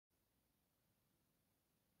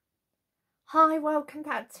Hi, welcome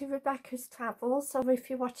back to Rebecca's Travels, or if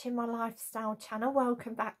you're watching my lifestyle channel,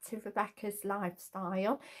 welcome back to Rebecca's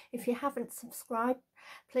Lifestyle. If you haven't subscribed,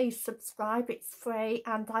 please subscribe, it's free,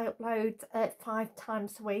 and I upload 5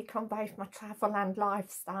 times a week on both my travel and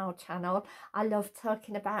lifestyle channel. I love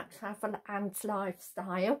talking about travel and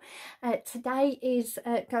lifestyle. Today is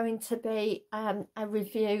going to be a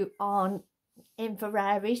review on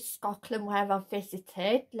Inverary, Scotland, where I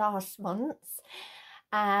visited last month.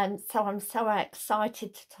 And so I'm so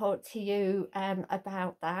excited to talk to you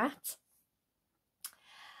about that.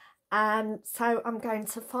 So I'm going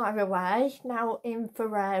to fire away. Now,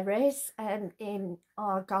 Inverary in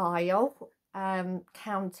Argyll,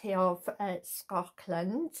 county of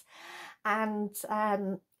Scotland, and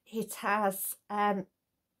it has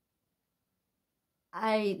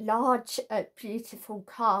a large beautiful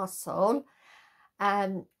castle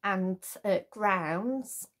and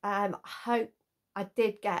grounds. I hope I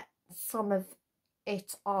did get some of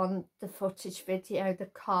it on the footage video, the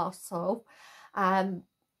castle,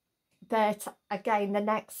 but again, the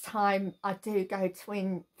next time I do go to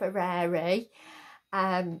Inverary,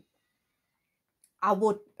 I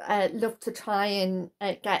would love to try and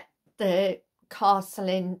get the castle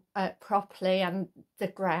in properly and the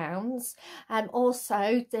grounds.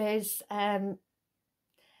 Also, there's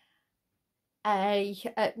a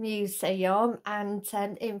museum and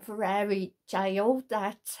an Inverary jail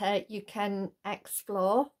that you can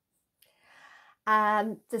explore.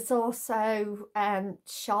 There's also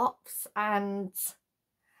shops and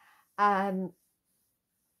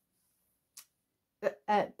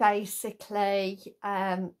basically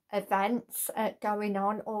events going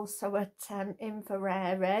on also at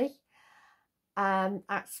Inverary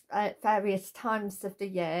at various times of the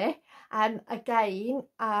year. Again,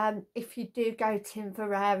 if you do go to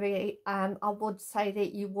Inverary, I would say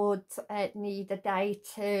that you would need a day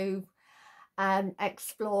to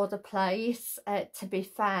explore the place. To be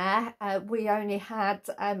fair, we only had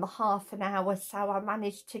half an hour, so I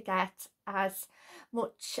managed to get as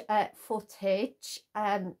much footage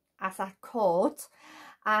as I could,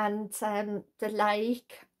 and the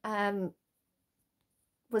lake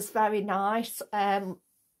was very nice,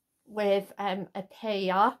 with a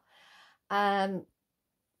pier, and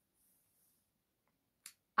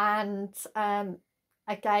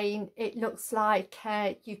again, it looks like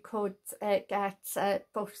you could get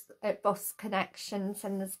bus connections,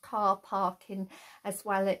 and there's car parking as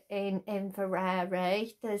well in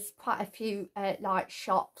Inverary. There's quite a few like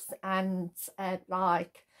shops and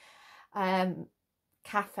like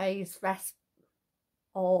cafes,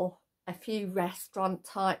 or a few restaurant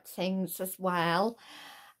type things as well.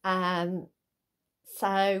 So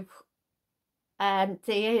there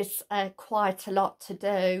is quite a lot to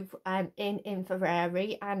do in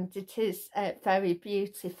Inverary, and it is very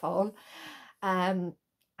beautiful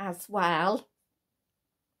as well.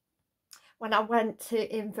 When I went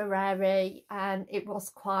to Inverary, it was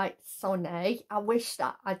quite sunny. I wish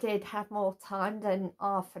that I did have more time than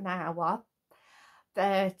half an hour,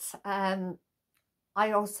 but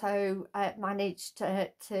I also managed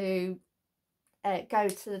to go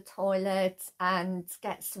to the toilet and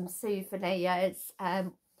get some souvenirs,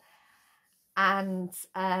 and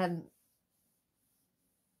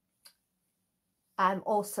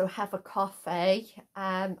also have a coffee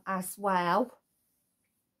as well.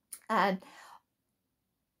 As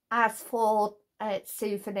for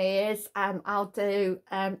souvenirs, I'll do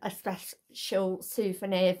a special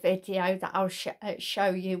souvenir video that I'll show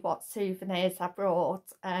you what souvenirs I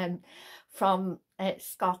brought from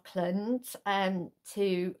Scotland,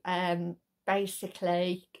 to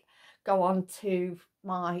basically go on to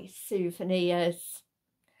my souvenirs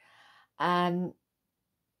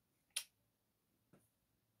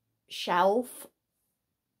shelf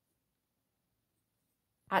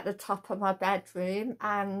at the top of my bedroom,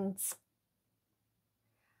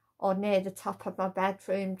 or near the top of my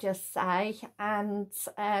bedroom, just say, and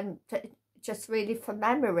just really for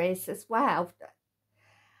memories as well.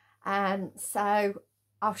 So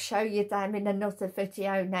I'll show you them in another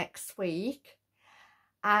video next week.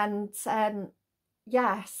 And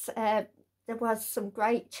yes, there was some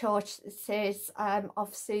great choices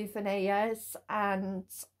of souvenirs, and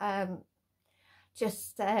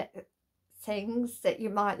just things that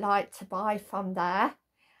you might like to buy from there.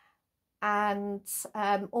 And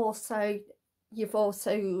also, you've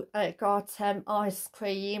also got ice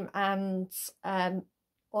cream and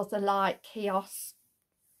other like kiosks,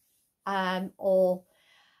 or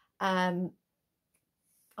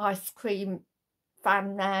ice cream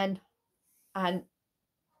van then, and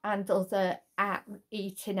other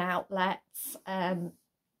eating outlets,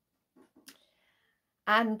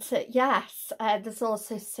 And yes, there's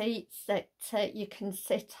also seats that you can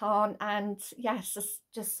sit on, and yes, there's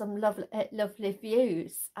just some lovely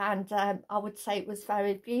views. And I would say it was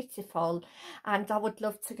very beautiful, and I would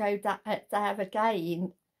love to go there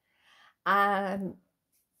again to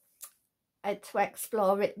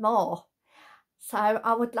explore it more. So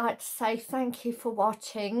I would like to say thank you for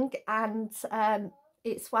watching, and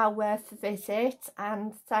it's well worth a visit,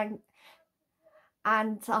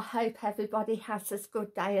 and I hope everybody has as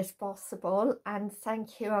good day as possible, and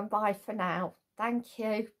thank you and bye for now. Thank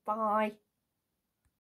you. Bye.